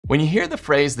When you hear the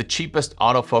phrase, the cheapest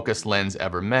autofocus lens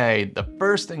ever made, the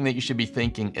first thing that you should be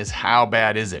thinking is, how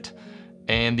bad is it?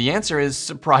 And the answer is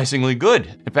surprisingly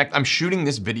good. In fact, I'm shooting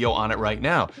this video on it right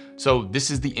now. So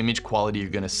this is the image quality you're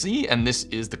gonna see, and this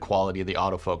is the quality of the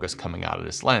autofocus coming out of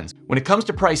this lens. When it comes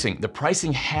to pricing, the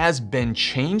pricing has been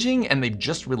changing, and they've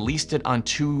just released it on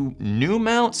 2 new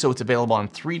mounts, so it's available on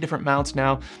 3 different mounts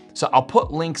now. So I'll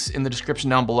put links in the description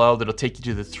down below that'll take you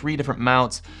to the 3 different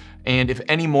mounts. And if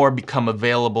any more become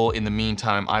available in the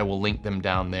meantime, I will link them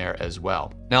down there as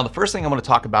well. Now, the first thing I want to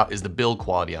talk about is the build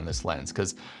quality on this lens,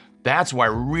 because that's where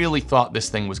I really thought this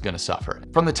thing was gonna suffer.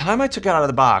 From the time I took it out of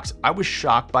the box, I was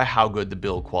shocked by how good the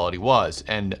build quality was,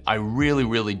 and I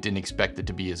really didn't expect it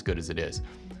to be as good as it is.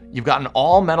 You've got an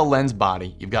all metal lens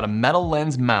body, you've got a metal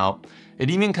lens mount, it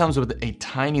even comes with a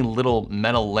tiny little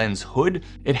metal lens hood.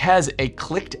 It has a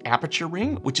clicked aperture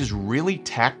ring, which is really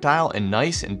tactile and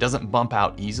nice and doesn't bump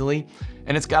out easily,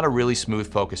 and it's got a really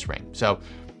smooth focus ring. So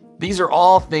these are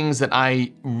all things that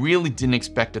I really didn't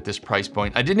expect at this price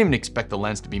point. I didn't even expect the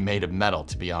lens to be made of metal,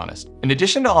 to be honest. In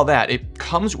addition to all that, it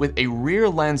comes with a rear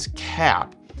lens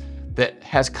cap that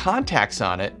has contacts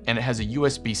on it, and it has a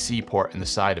USB-C port in the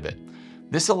side of it.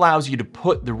 This allows you to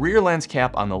put the rear lens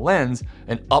cap on the lens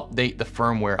and update the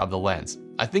firmware of the lens.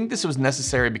 I think this was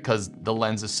necessary because the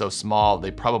lens is so small,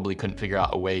 they probably couldn't figure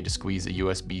out a way to squeeze a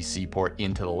USB-C port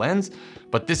into the lens,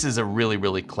 but this is a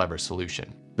really clever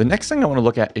solution. The next thing I want to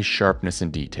look at is sharpness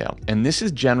and detail. And this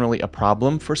is generally a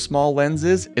problem for small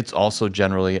lenses. It's also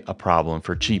generally a problem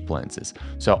for cheap lenses.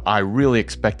 So I really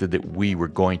expected that we were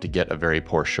going to get a very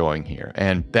poor showing here,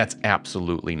 and that's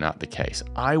absolutely not the case.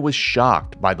 I was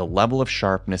shocked by the level of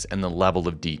sharpness and the level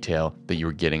of detail that you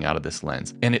were getting out of this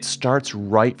lens. And it starts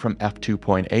right from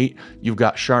f2.8. You've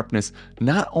got sharpness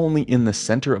not only in the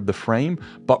center of the frame,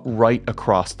 but right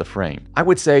across the frame. I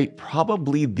would say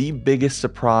probably the biggest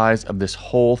surprise of this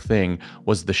whole thing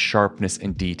was the sharpness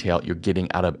and detail you're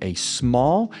getting out of a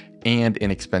small and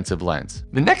inexpensive lens.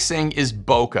 The next thing is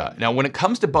bokeh. Now, when it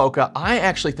comes to bokeh, I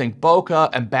actually think bokeh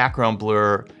and background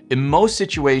blur in most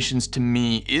situations, to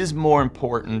me, is more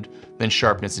important than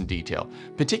sharpness and detail,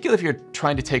 particularly if you're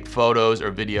trying to take photos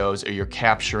or videos, or you're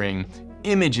capturing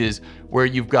images where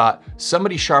you've got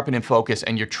somebody sharpen in focus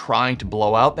and you're trying to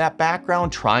blow out that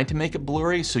background, trying to make it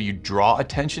blurry so you draw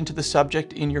attention to the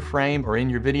subject in your frame or in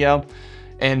your video.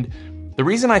 And the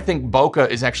reason I think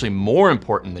bokeh is actually more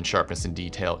important than sharpness and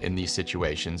detail in these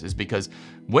situations is because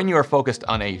when you are focused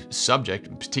on a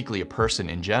subject, particularly a person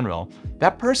in general,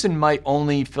 that person might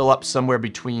only fill up somewhere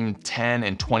between 10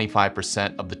 and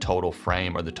 25% of the total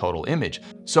frame or the total image.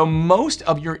 So most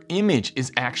of your image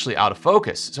is actually out of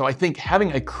focus. So I think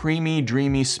having a creamy,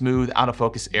 dreamy, smooth, out of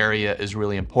focus area is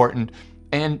really important.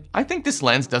 And I think this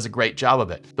lens does a great job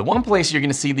of it. The one place you're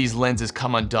gonna see these lenses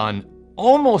come undone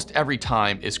almost every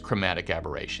time is chromatic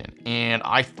aberration. And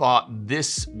I thought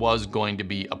this was going to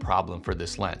be a problem for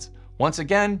this lens. Once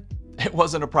again, it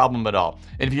wasn't a problem at all.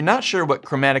 And if you're not sure what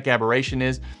chromatic aberration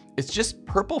is, it's just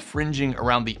purple fringing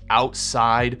around the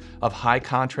outside of high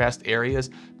contrast areas,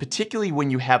 particularly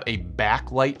when you have a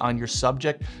backlight on your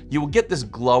subject, you will get this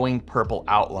glowing purple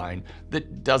outline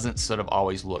that doesn't sort of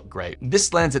always look great.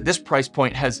 This lens at this price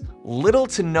point has little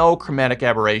to no chromatic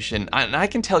aberration, and I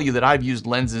can tell you that I've used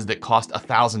lenses that cost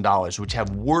 $1,000, which have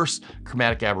worse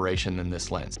chromatic aberration than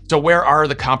this lens. So where are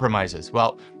the compromises?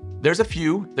 Well, there's a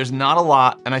few, there's not a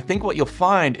lot, and I think what you'll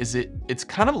find is it's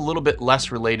kind of a little bit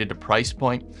less related to price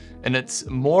point, and it's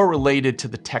more related to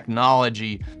the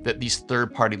technology that these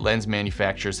third-party lens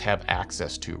manufacturers have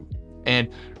access to.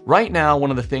 And right now,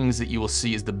 one of the things that you will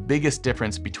see is the biggest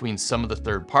difference between some of the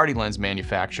third-party lens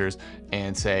manufacturers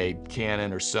and, say,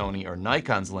 Canon or Sony or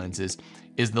Nikon's lenses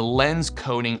is the lens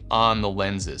coating on the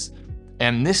lenses.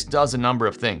 And this does a number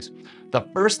of things. The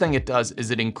first thing it does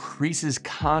is it increases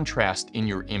contrast in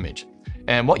your image.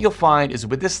 And what you'll find is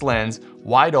with this lens,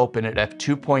 wide open at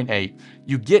f2.8,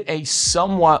 you get a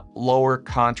somewhat lower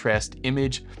contrast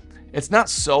image. It's not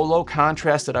so low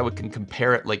contrast that I can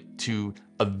compare it like to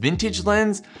a vintage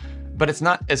lens, but it's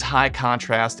not as high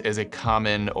contrast as a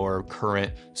common or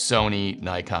current Sony,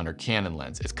 Nikon, or Canon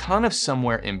lens. It's kind of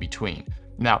somewhere in between.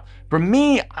 Now, for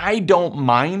me, I don't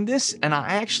mind this, and I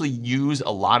actually use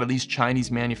a lot of these Chinese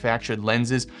manufactured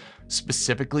lenses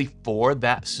specifically for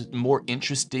that more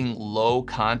interesting low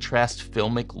contrast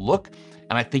filmic look.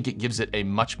 And I think it gives it a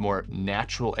much more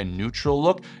natural and neutral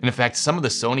look. And in fact, some of the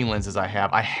Sony lenses I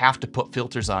have to put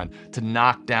filters on to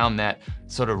knock down that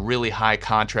sort of really high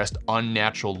contrast,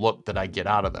 unnatural look that I get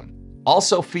out of them.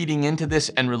 Also feeding into this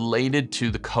and related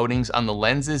to the coatings on the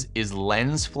lenses is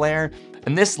lens flare.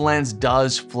 And this lens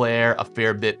does flare a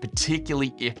fair bit,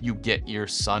 particularly if you get your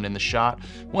sun in the shot.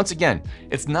 Once again,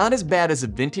 it's not as bad as a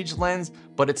vintage lens,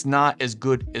 but it's not as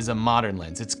good as a modern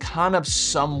lens. It's kind of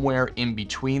somewhere in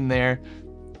between there.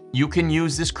 You can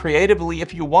use this creatively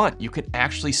if you want. You can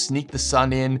actually sneak the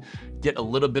sun in, get a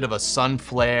little bit of a sun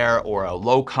flare or a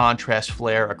low contrast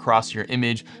flare across your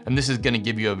image, and this is gonna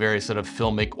give you a very sort of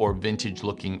filmic or vintage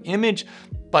looking image,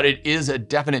 but it is a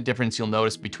definite difference you'll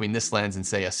notice between this lens and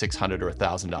say a $600 or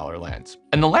 $1,000 lens.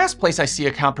 And the last place I see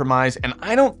a compromise, and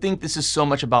I don't think this is so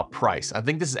much about price, I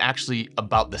think this is actually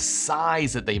about the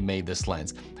size that they made this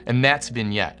lens, and that's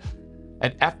Vignette.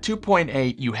 At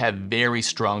f2.8, you have very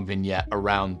strong vignette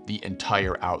around the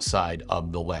entire outside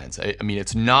of the lens. I mean,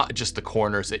 it's not just the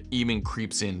corners, it even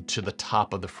creeps into the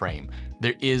top of the frame.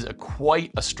 There is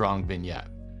quite a strong vignette.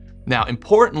 Now,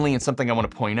 importantly, and something I want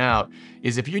to point out,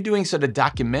 is if you're doing sort of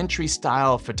documentary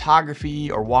style photography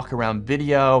or walk around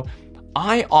video,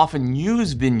 I often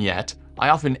use vignette, I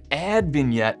often add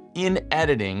vignette in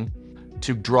editing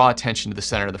to draw attention to the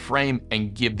center of the frame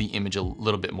and give the image a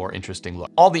little bit more interesting look.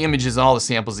 All the images and all the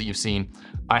samples that you've seen,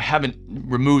 I haven't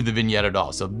removed the vignette at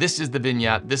all. So this is the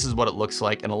vignette, this is what it looks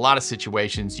like. In a lot of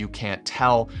situations, you can't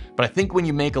tell, but I think when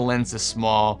you make a lens this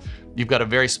small, you've got a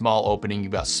very small opening,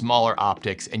 you've got smaller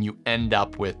optics, and you end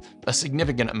up with a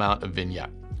significant amount of vignette.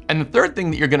 And the third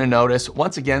thing that you're gonna notice,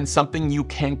 once again, something you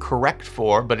can correct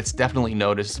for, but it's definitely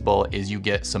noticeable, is you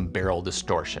get some barrel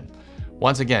distortion.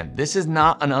 Once again, this is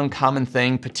not an uncommon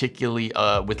thing, particularly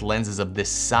with lenses of this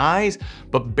size,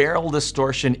 but barrel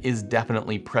distortion is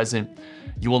definitely present.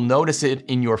 You will notice it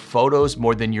in your photos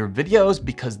more than your videos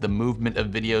because the movement of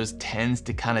videos tends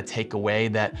to kind of take away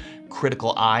that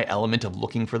critical eye element of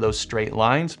looking for those straight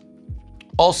lines.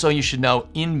 Also, you should know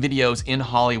in videos in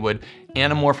Hollywood,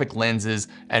 anamorphic lenses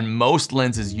and most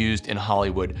lenses used in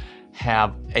Hollywood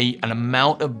have an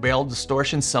amount of barrel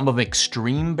distortion, some of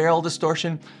extreme barrel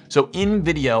distortion. So in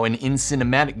video and in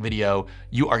cinematic video,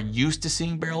 you are used to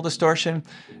seeing barrel distortion.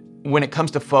 When it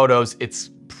comes to photos,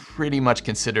 it's pretty much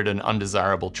considered an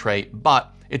undesirable trait,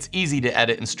 but it's easy to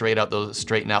edit and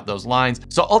straighten out those lines.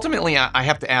 So ultimately, I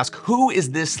have to ask, who is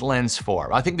this lens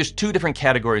for? I think there's two different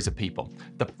categories of people.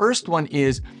 The first one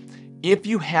is, if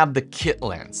you have the kit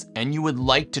lens and you would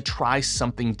like to try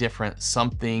something different,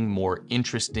 something more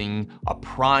interesting, a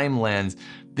prime lens,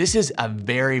 this is a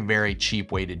very, very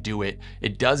cheap way to do it.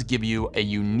 It does give you a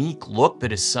unique look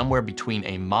that is somewhere between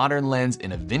a modern lens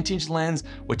and a vintage lens,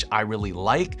 which I really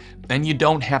like. And you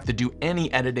don't have to do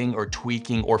any editing or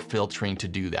tweaking or filtering to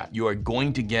do that. You are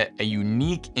going to get a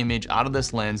unique image out of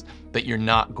this lens that you're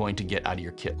not going to get out of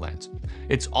your kit lens.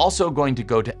 It's also going to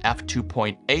go to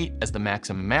f2.8 as the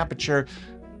maximum aperture,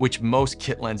 which most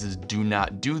kit lenses do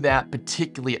not do that,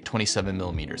 particularly at 27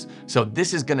 millimeters. So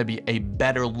this is gonna be a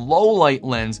better low light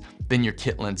lens than your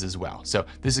kit lens as well. So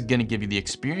this is gonna give you the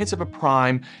experience of a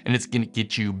prime, and it's gonna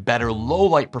get you better low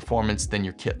light performance than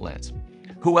your kit lens.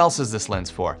 Who else is this lens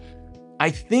for?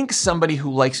 I think somebody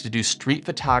who likes to do street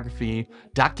photography,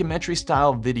 documentary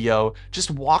style video, just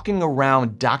walking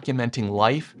around documenting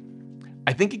life.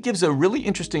 I think it gives a really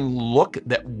interesting look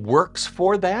that works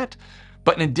for that.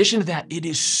 But in addition to that, it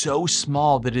is so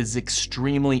small that it is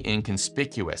extremely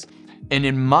inconspicuous. And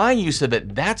in my use of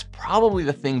it, that's probably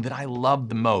the thing that I love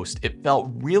the most. It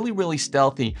felt really, really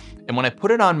stealthy. And when I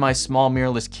put it on my small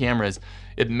mirrorless cameras,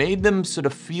 it made them sort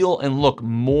of feel and look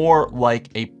more like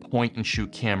a point and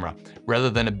shoot camera rather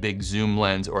than a big zoom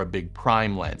lens or a big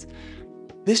prime lens.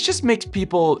 This just makes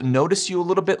people notice you a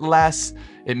little bit less.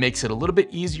 It makes it a little bit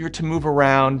easier to move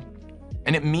around.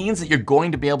 And it means that you're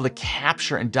going to be able to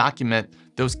capture and document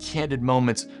those candid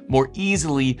moments more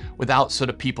easily without sort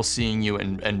of people seeing you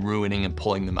and ruining and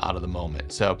pulling them out of the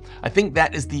moment. So I think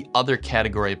that is the other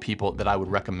category of people that I would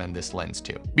recommend this lens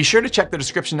to. Be sure to check the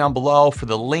description down below for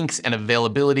the links and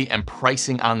availability and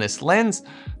pricing on this lens.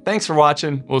 Thanks for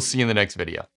watching. We'll see you in the next video.